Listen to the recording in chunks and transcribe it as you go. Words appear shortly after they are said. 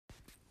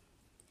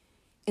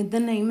In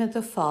the name of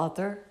the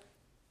Father,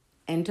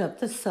 and of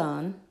the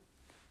Son,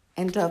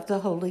 and of the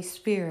Holy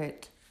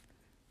Spirit.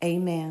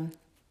 Amen.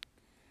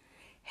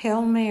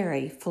 Hail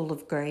Mary, full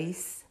of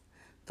grace,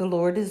 the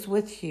Lord is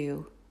with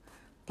you.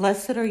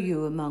 Blessed are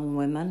you among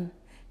women,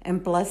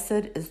 and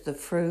blessed is the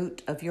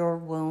fruit of your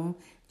womb,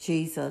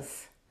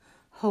 Jesus.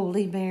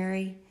 Holy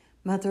Mary,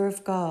 Mother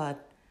of God,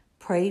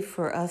 pray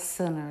for us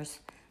sinners,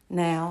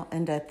 now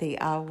and at the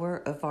hour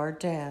of our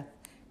death.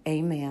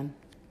 Amen.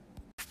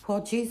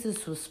 While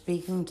Jesus was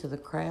speaking to the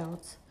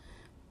crowds,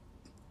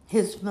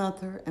 his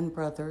mother and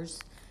brothers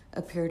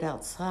appeared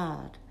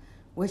outside,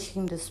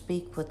 wishing to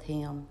speak with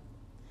him.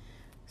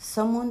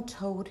 Someone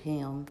told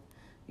him,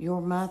 "Your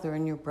mother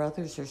and your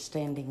brothers are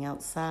standing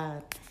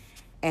outside,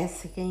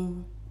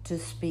 asking to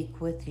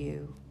speak with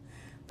you."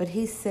 But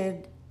he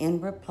said in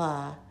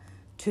reply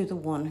to the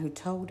one who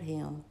told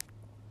him,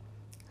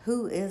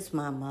 "Who is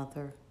my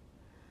mother?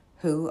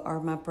 Who are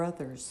my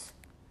brothers?"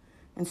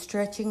 And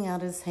stretching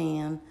out his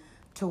hand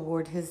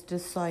toward his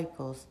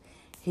disciples,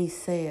 he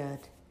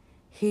said,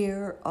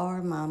 "Here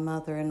are my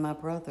mother and my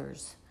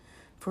brothers.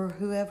 For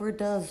whoever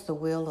does the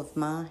will of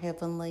my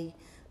heavenly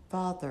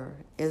Father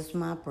is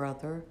my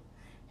brother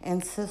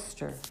and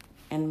sister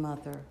and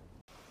mother."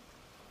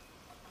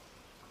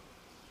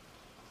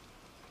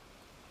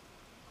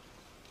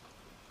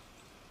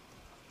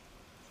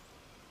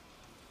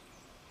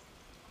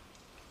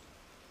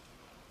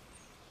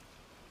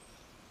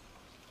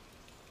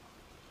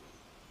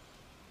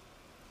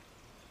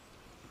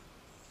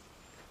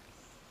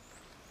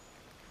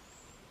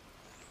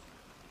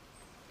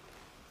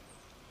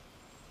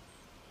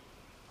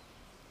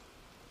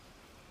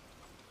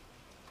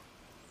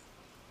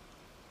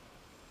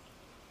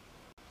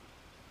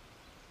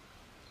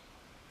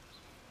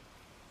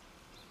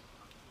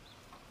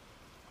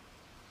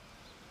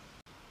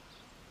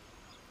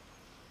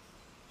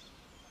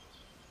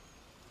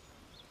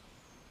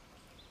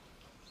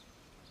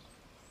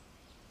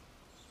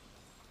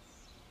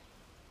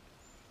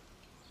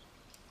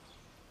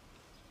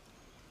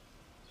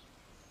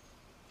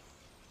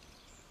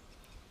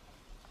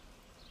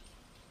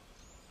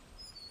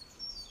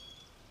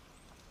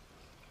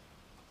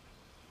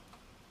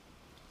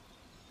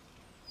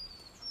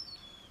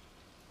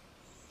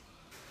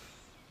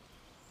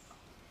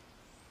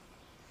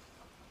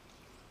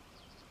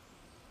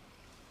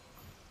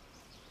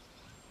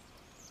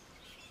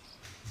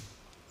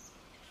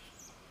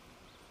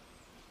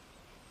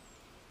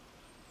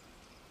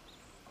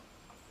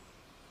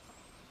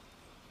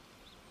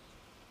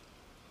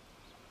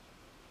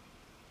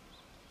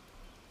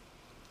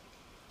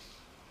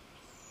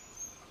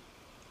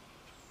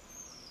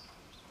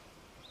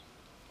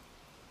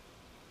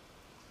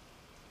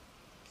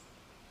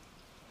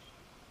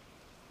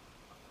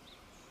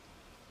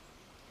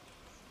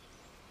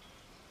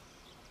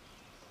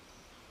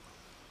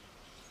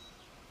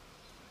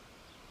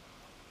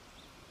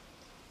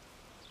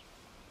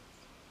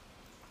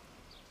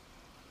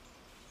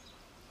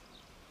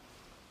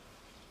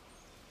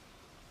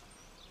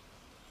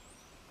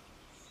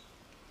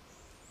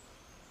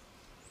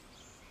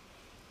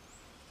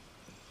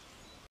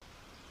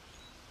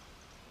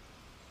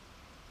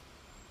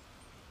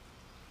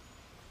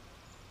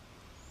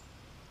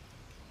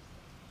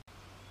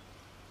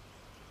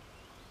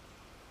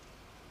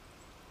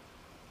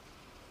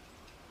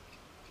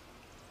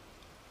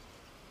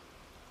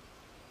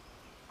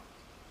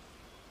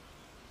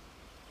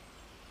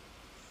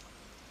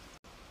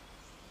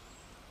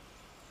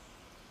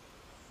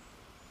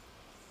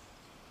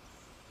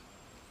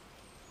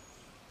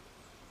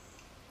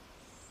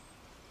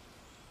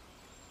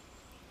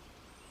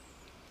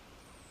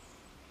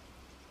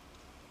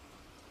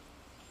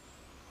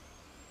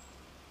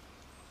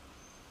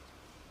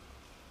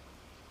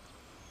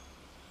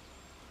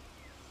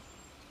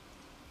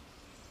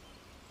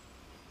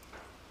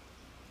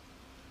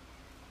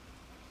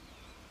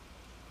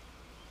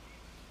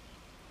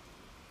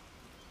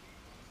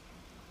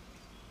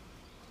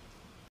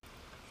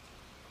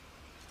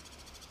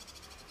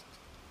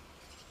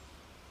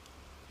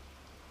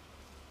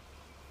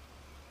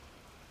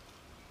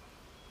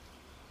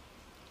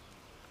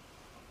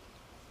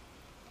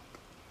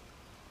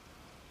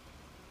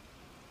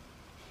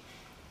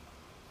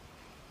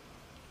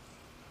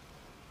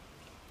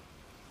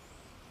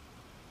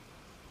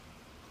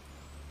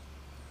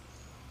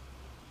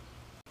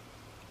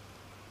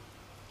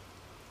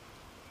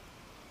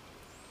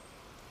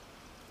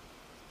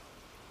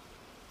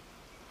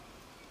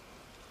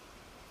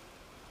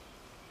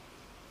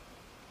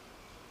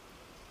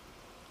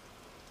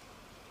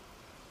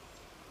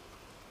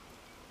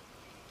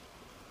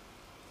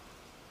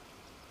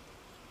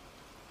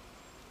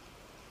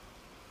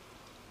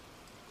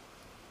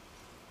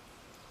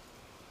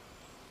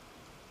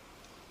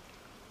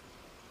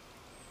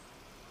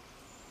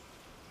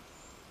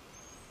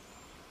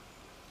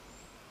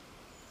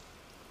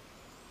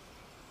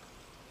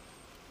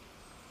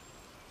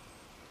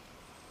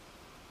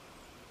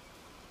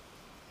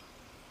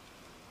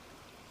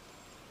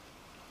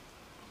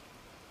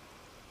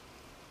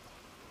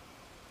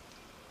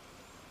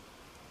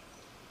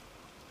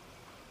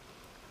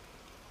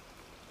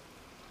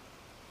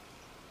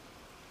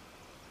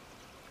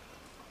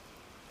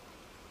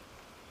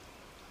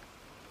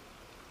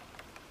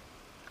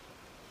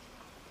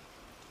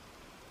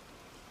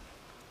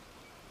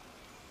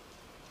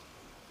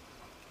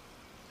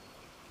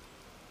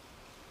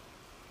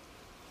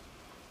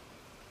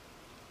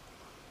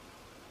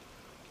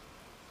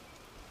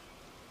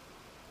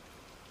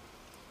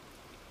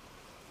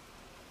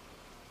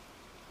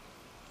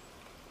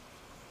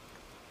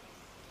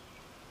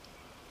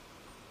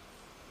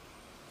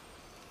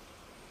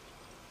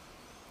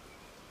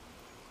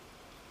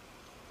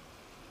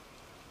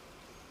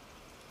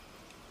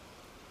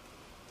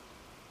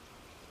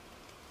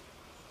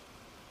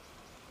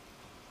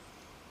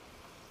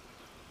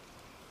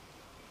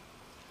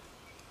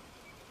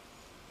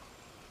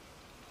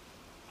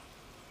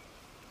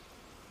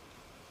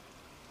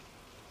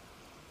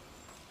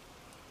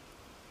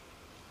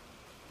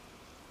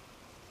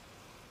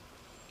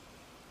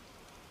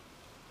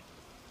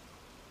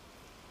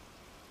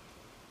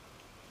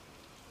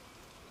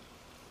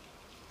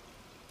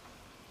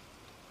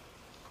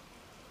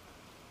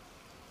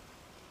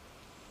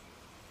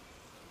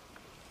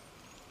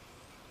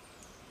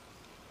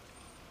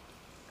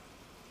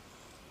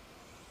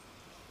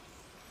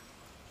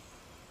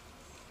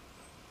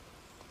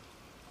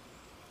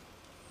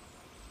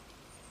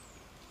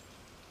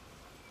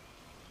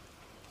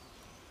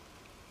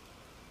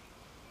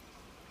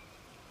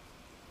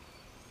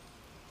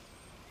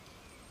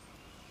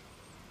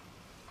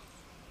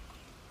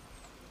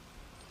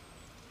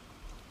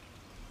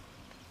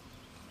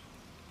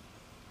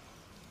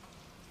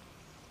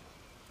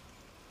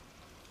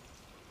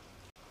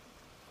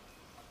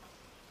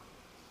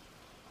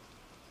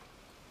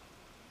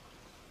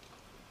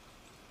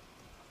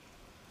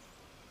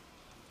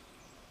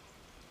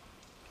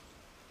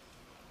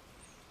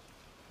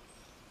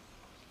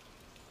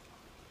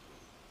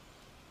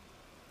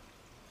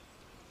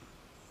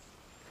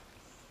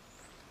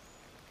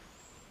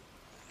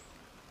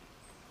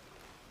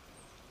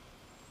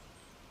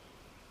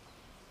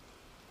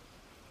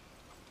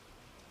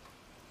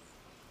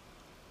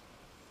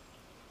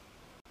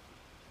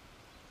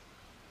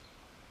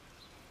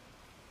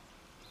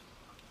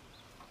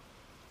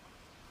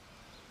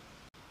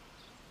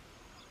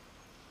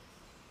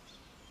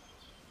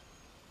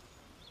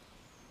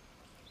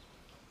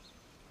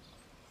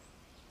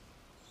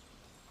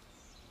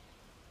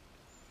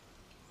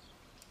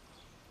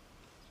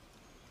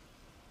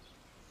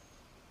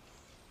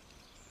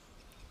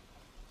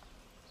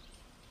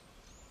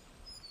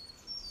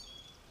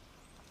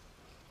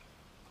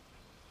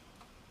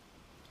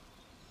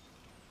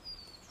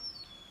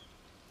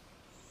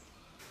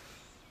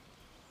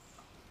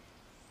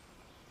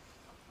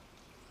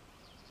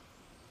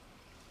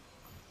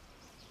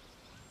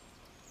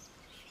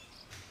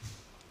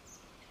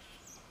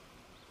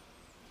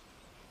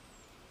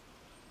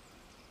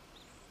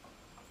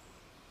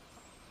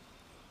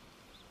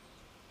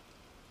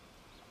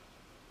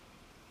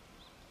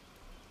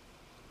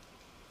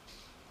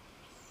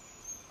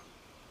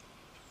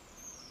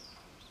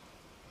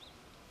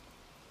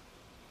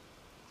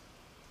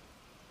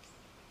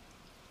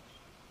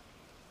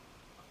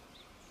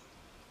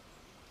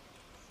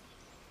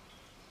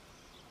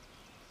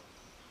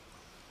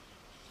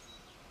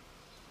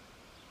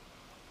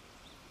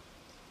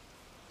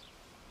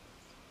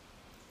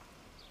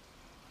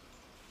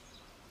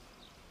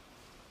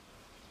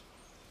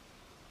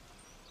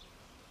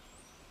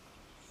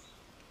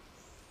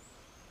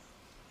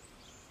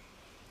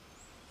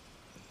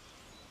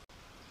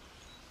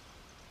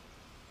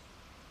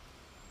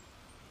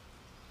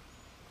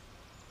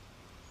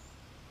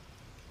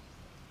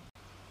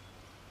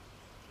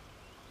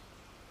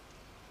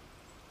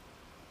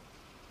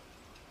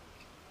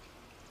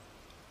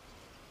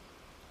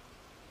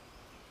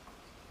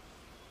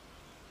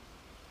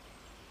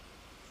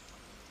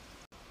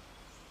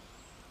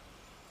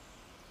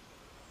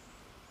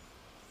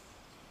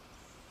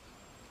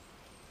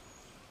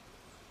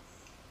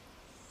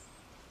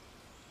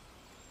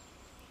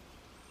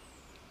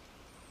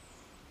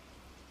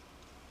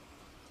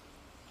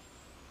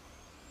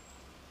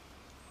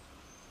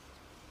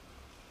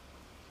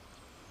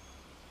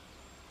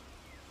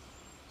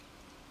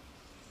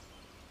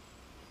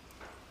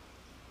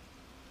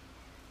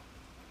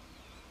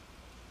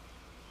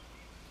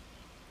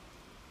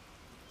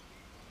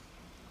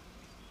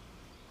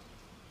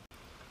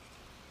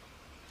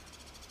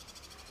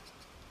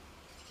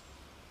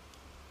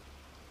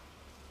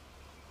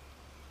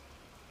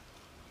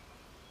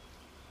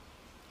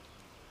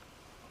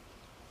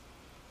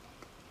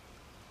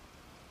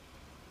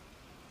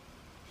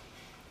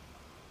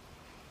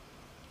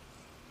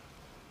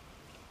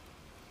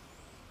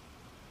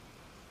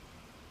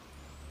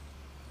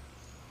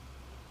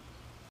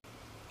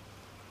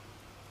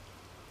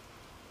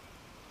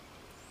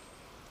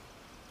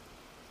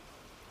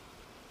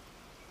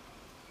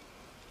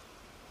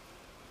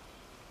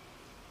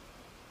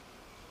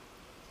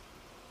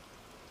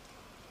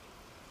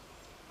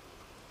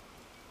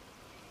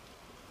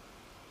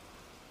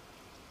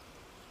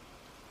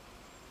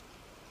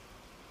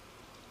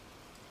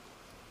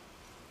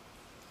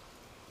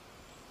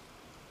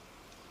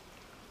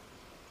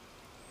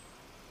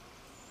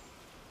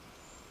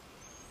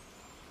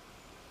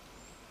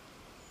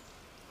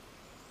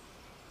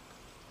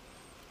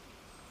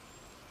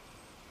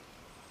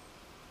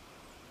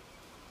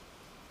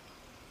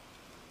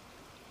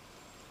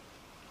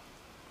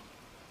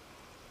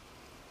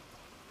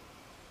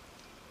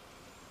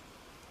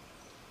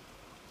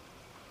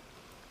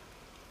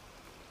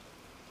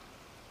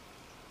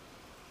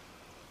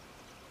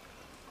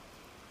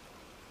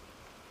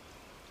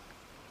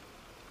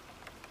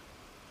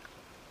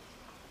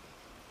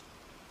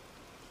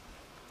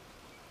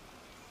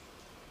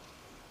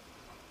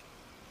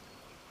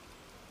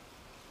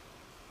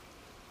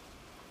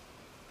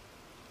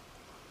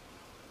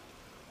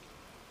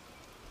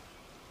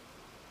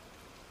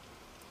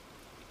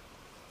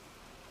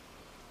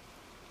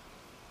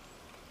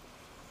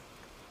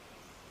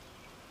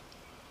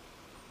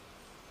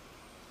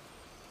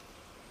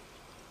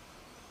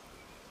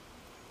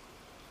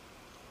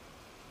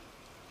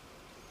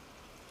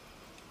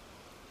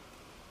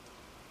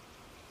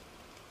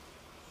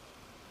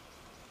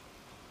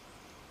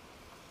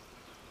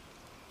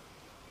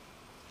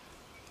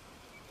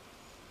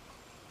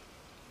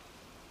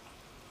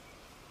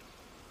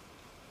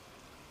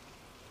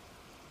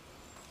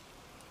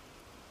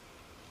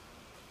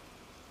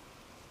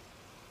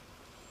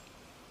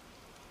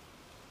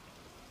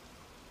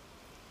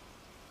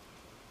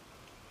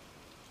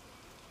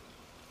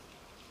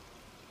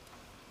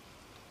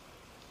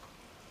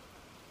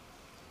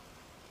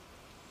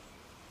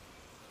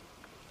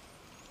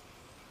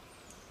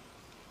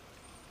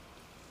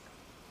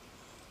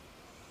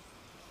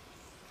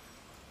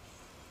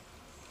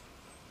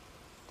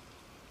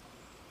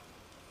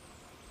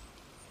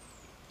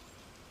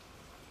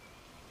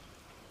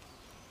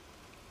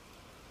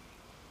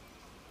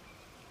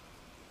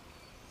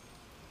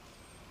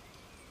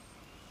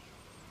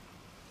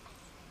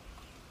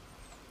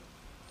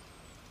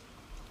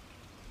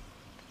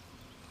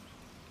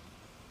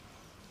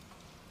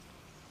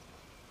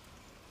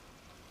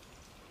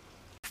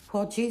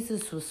 While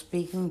Jesus was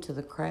speaking to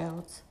the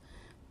crowds,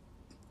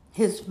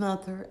 his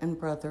mother and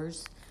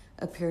brothers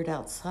appeared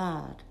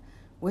outside,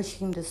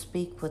 wishing to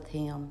speak with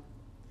him.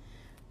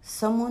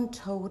 Someone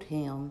told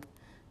him,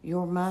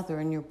 "Your mother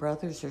and your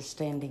brothers are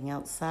standing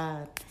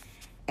outside,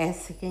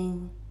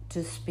 asking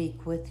to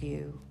speak with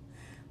you."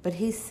 But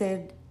he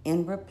said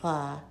in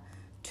reply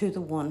to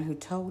the one who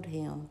told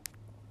him,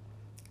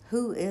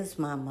 "Who is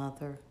my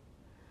mother?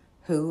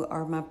 Who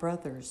are my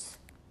brothers?"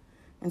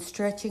 And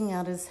stretching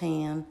out his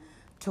hand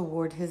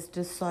toward his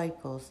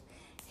disciples,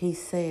 he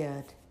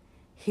said,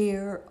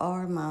 "Here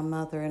are my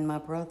mother and my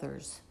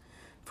brothers.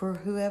 For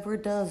whoever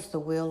does the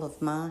will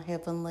of my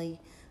heavenly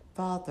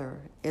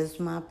Father is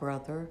my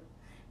brother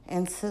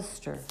and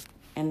sister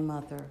and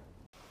mother."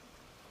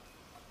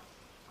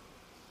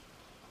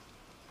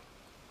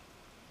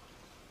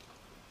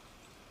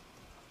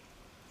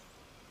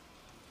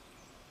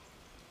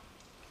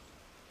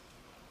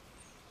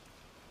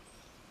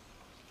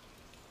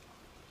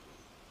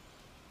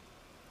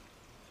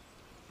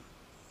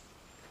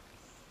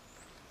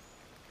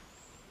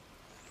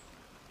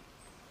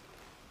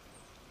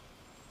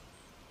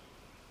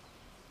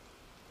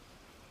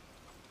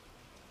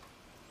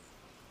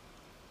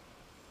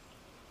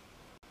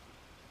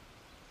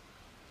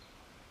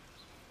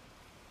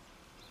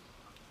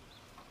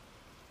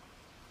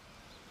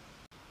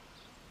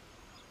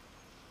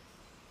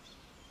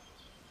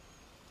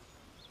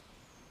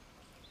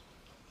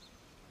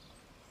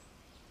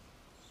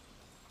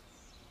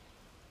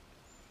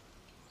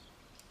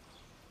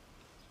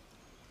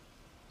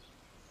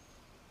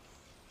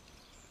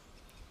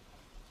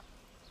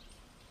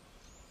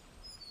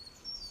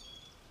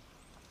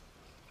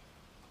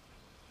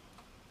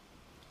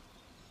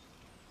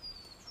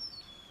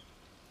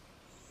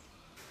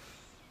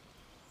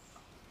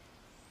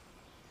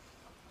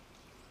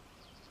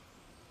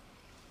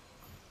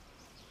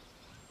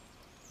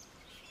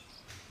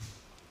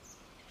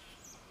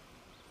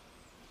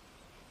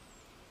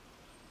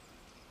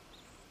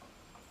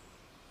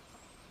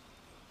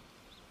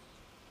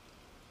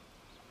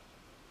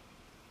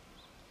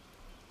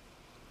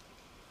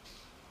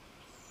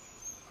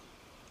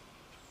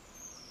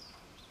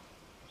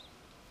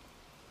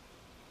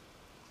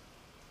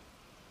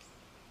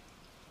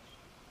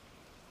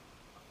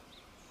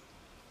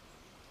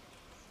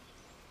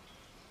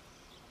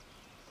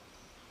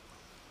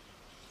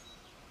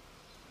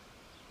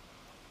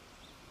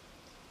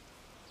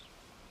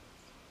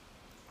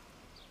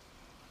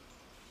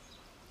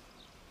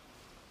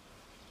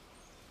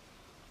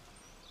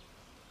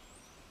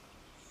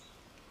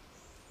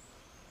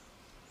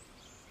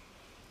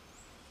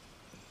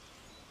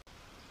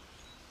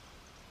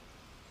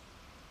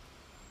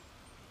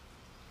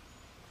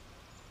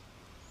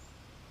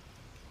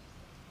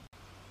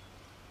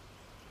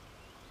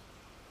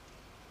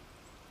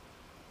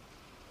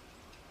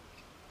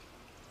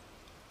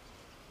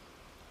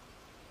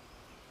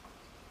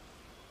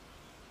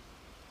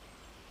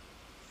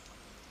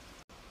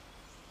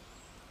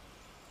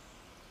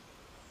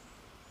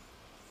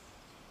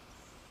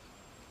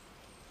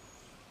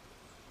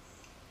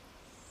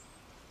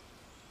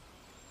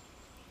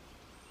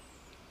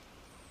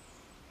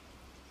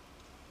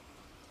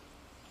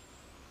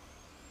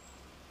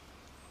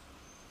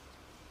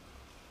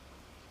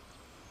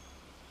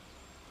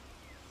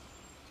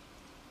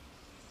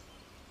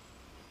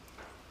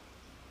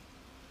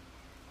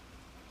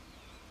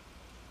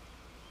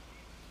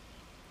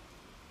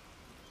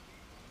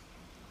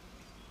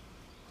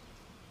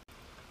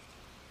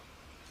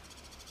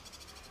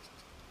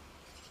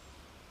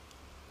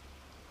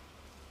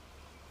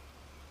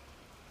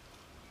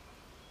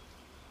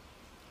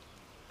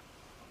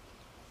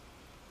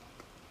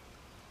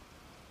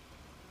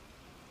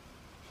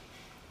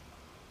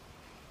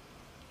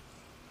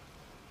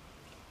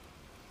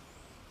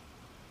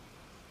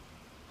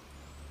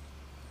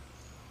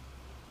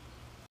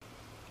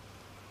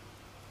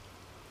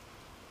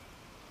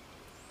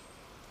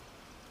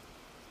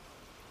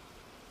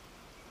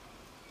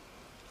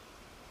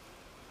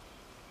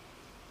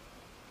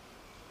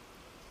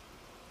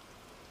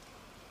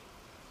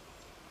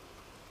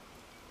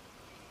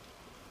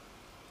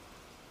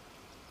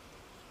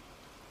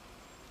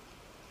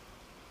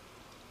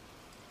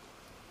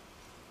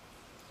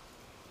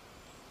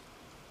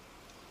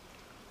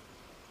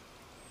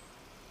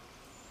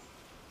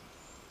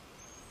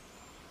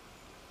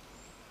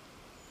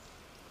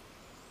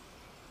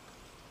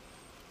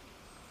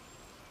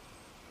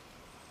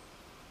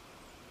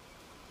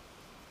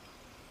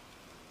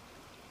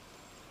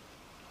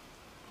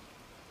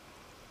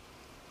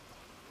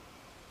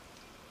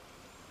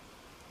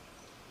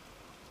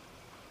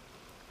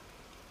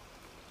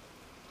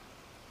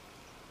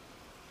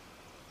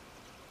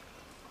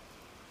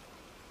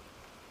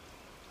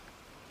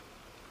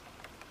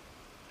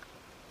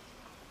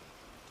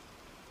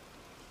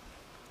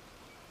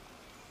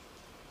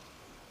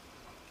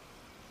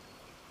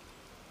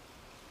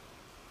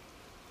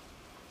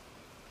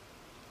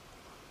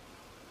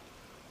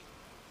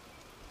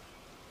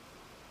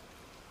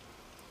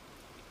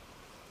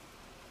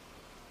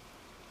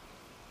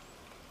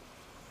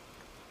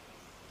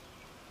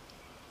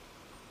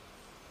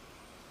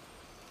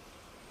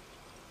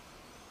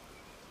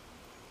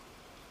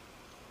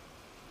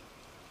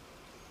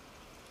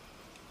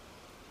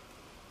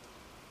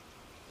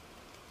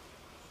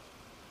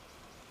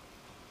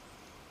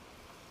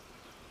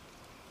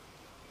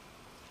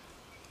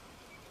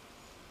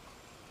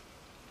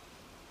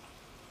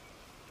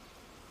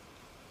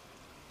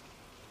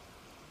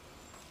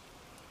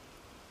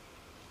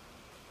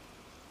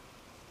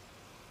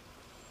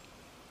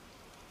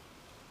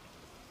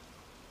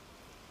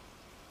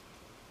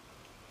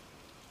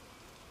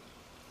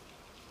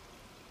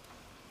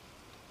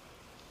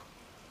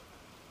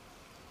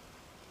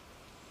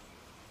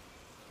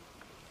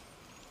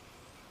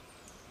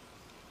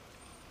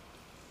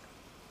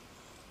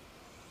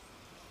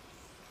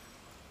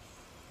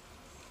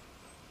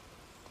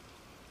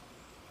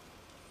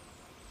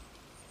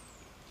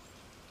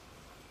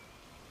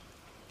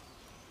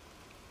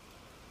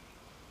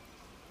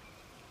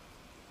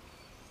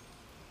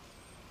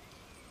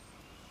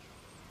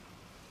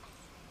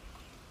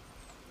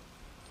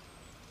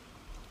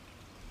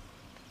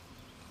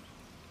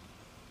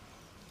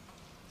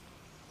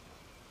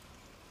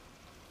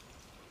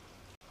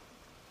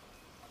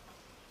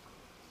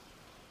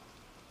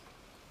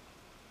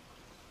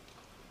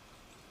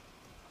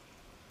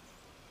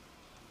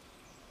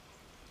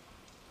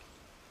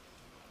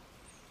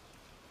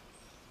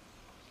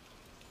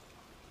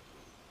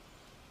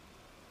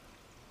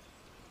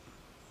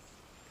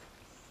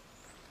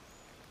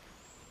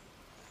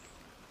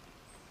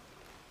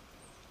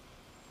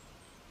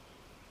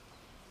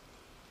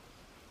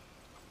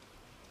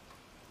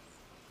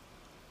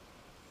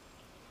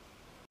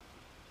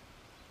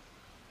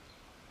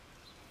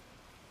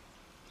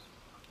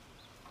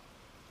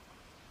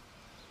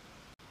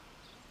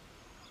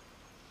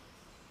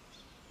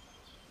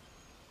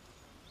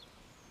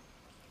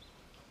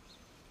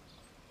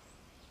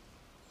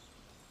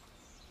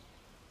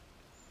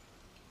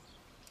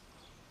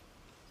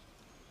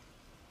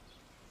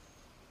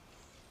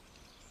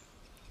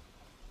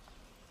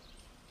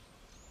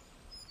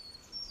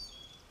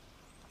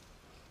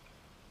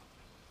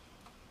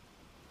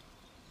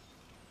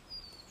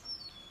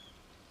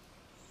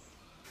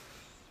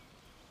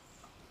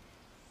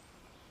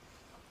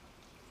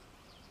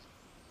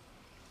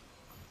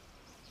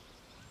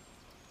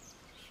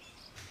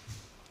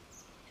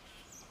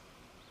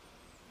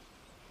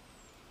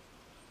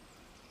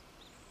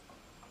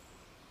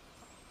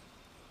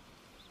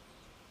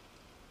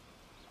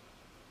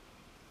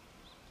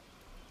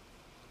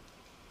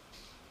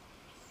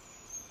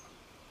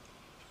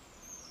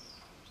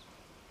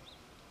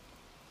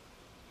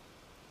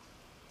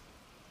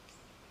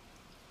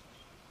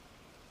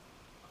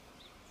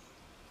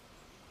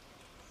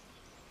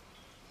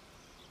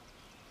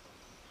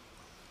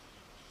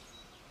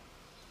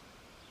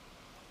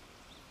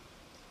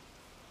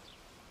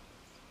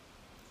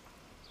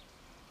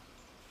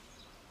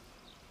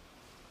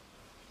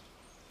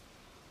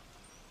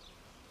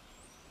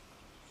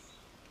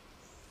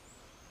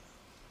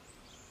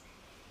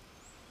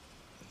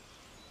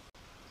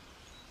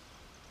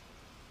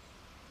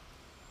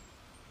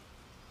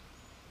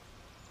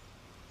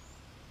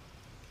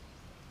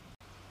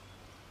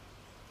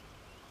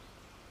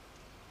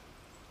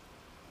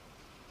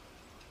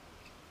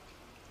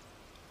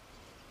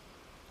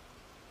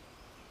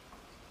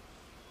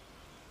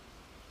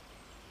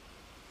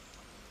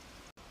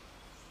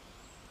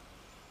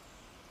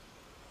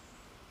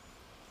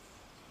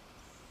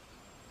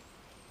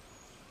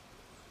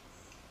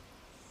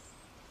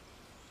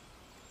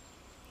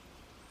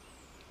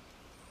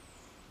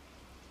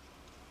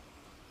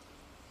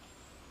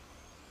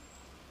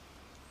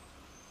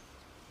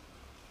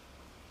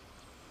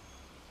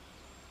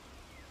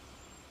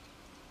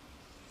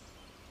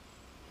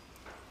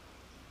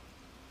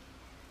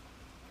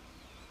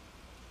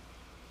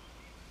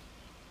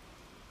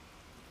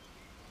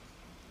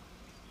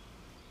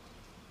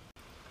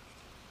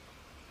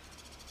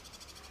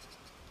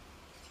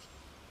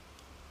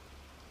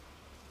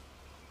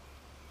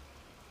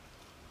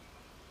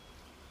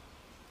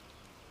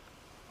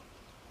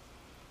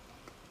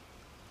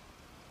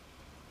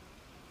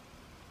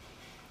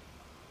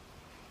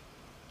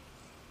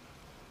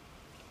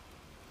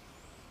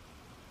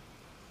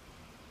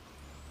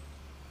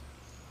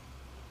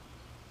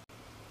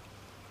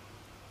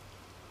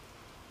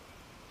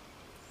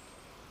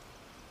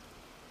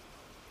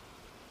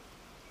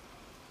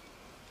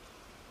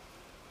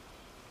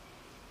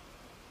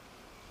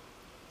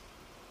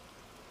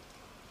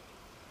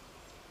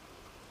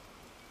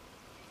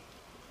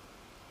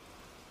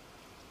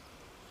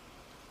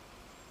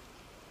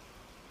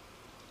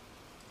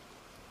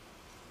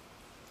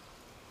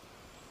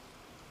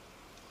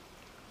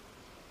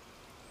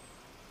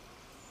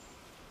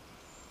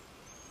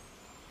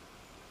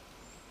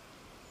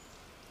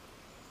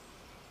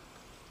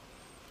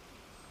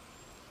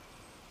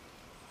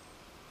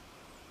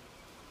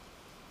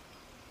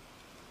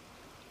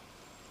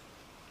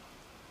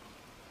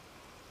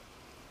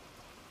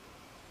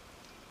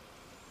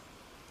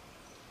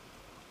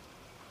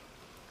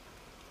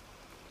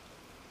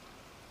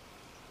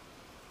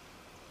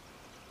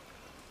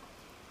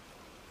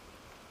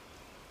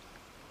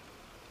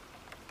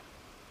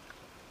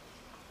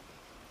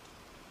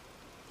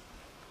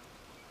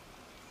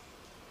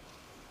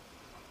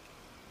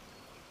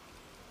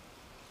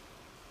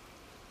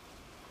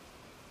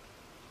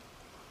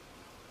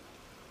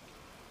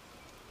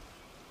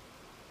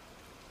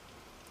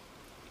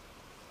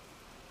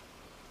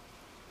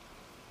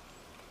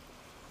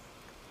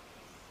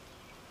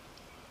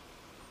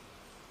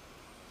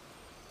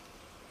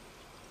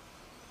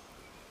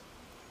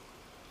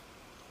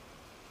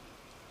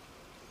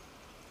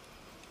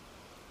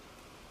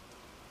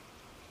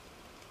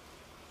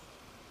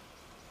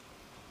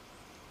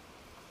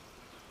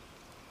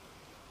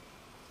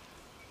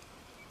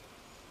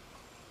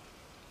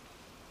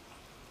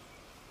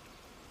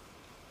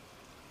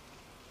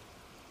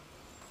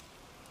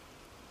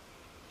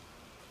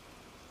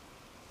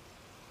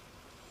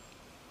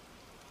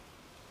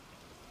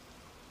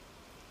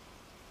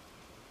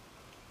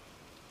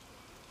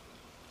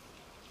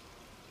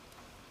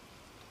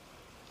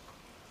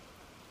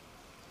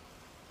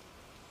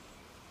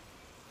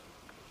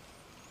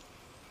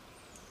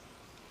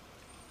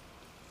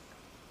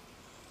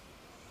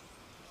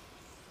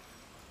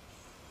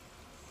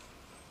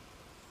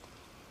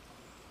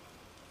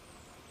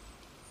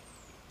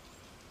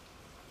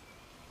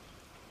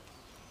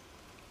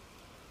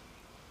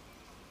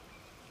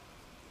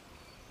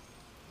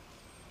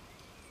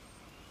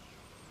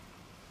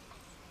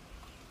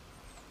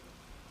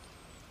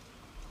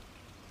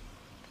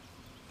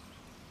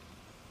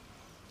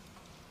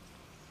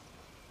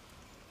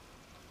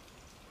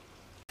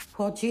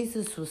 While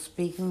Jesus was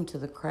speaking to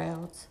the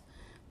crowds,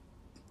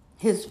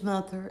 his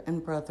mother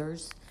and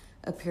brothers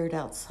appeared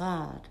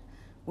outside,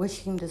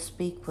 wishing to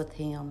speak with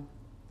him.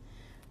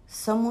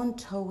 Someone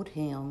told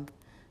him,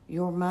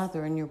 "Your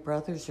mother and your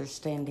brothers are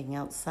standing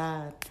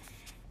outside,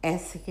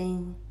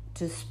 asking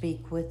to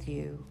speak with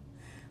you."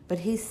 But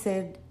he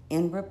said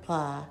in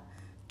reply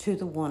to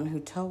the one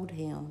who told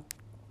him,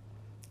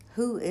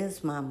 "Who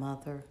is my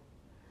mother?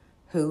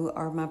 Who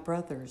are my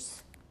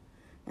brothers?"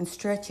 And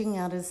stretching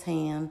out his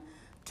hand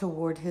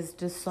toward his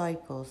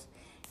disciples,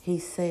 he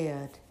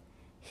said,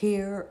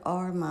 "Here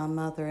are my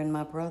mother and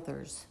my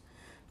brothers.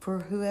 For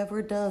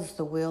whoever does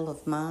the will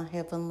of my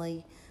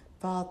heavenly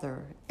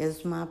Father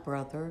is my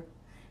brother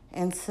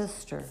and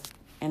sister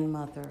and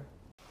mother."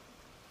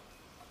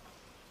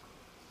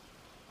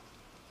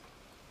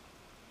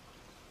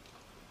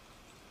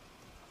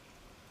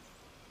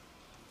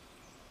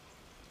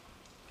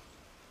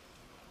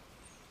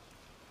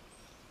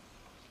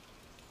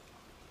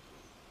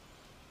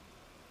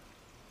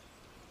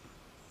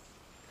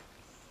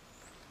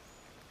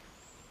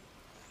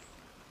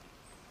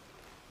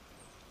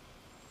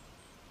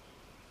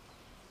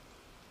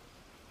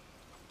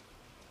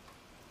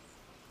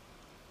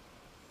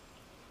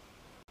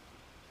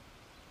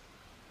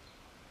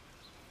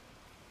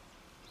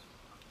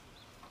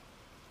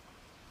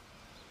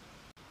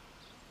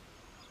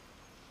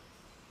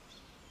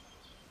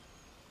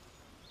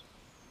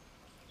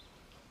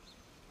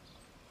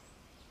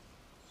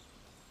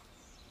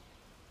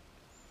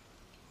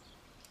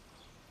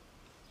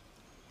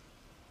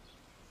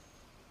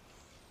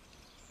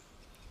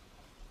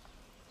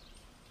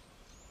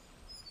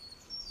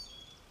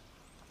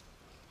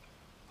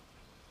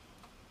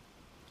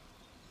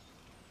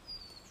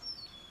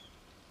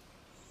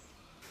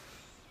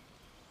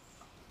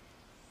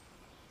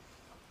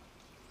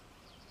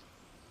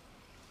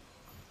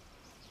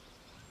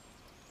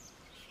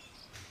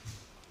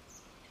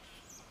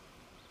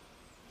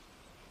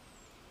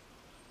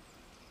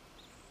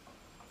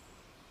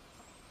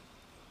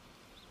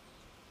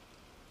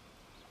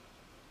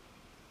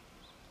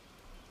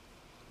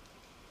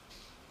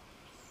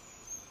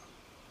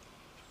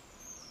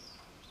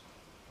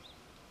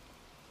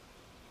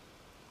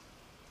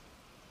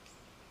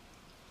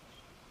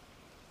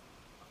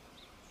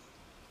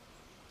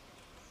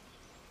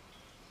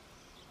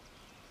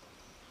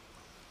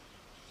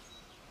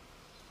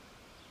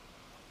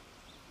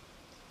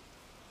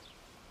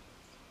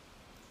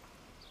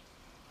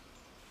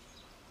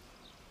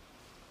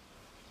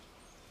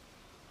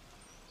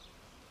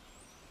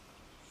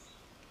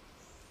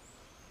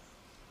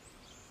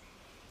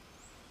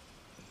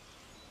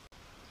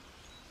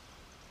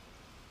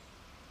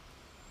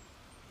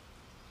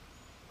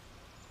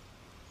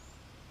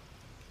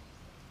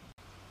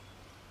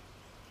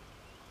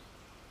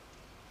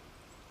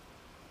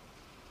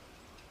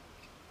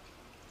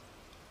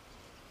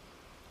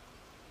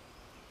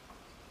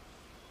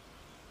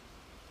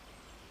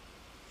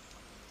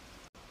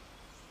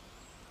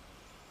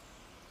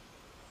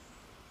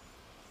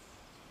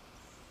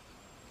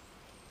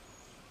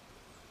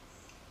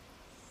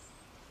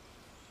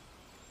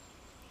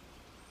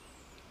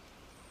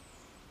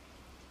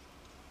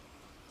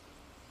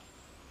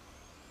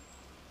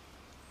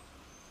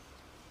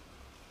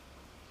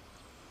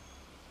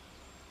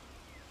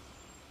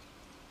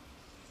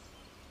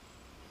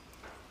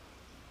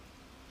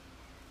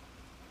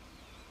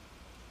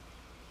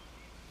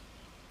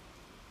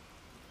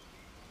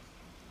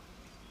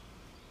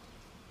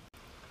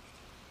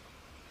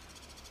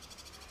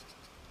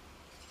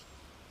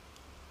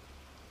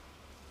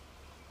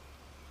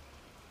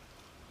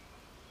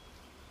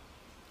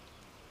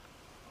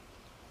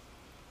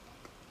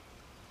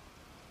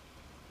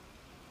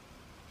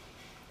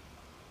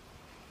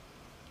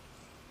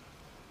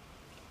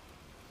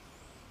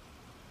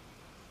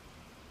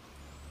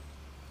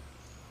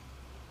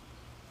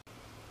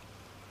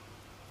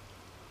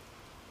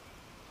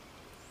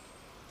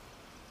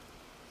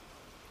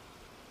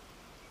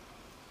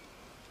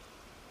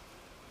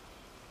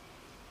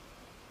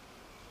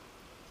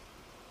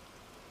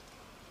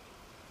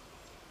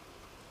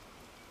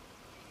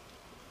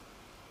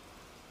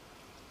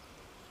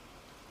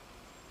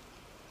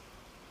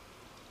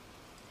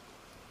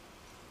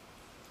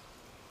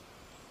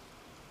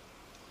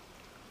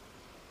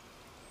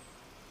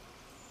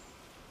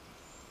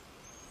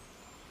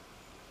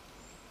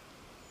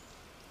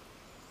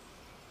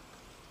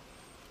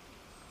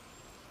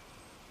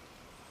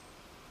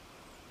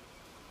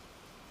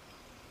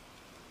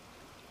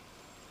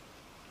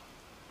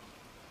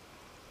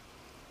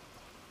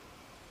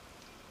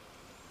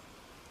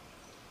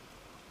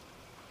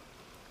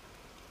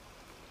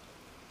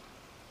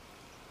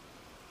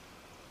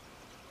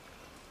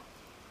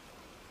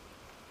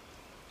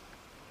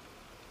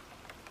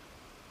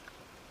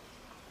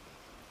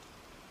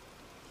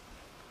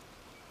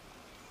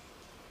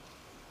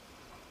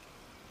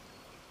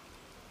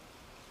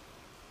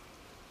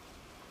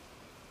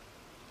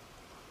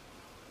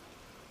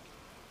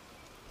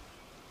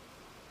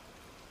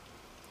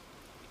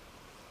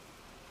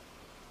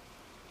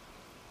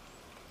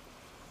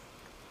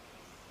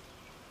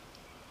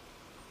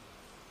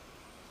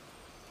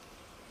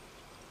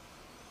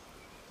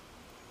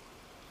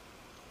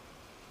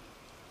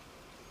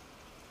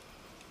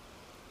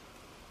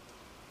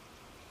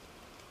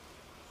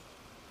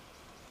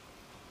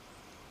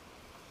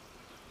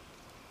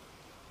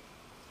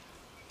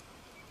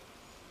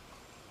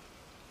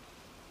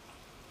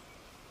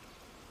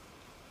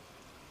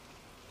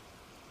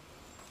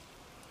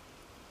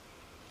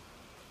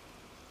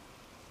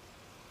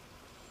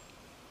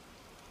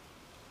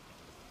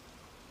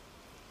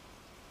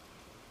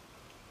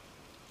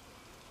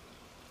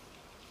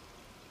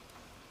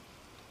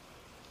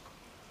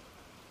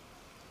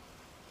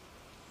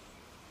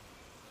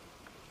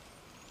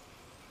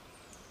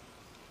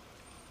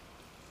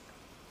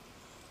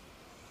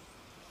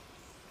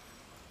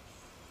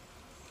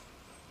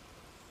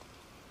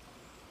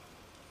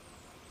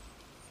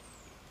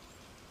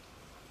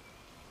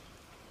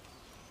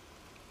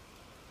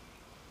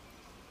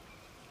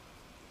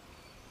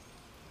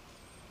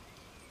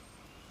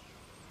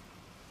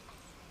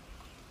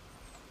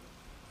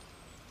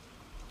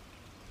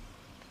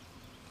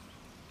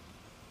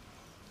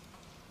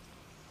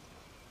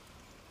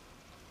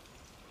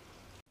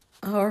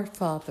 Our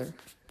Father,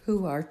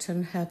 who art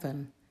in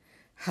heaven,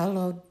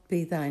 hallowed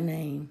be thy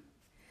name.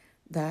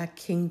 Thy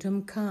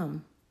kingdom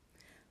come,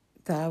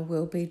 thy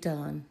will be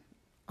done,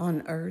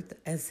 on earth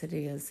as it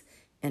is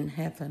in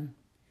heaven.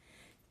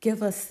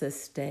 Give us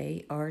this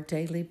day our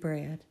daily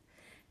bread,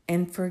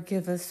 and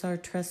forgive us our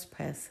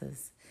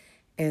trespasses,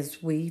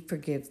 as we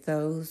forgive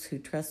those who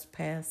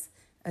trespass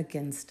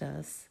against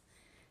us.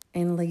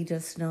 And lead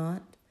us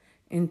not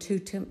into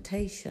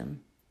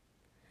temptation,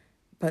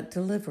 but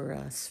deliver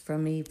us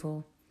from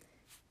evil.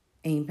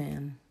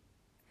 Amen.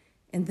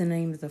 In the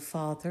name of the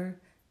Father,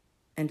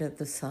 and of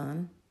the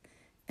Son,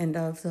 and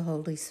of the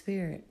Holy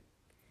Spirit.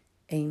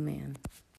 Amen.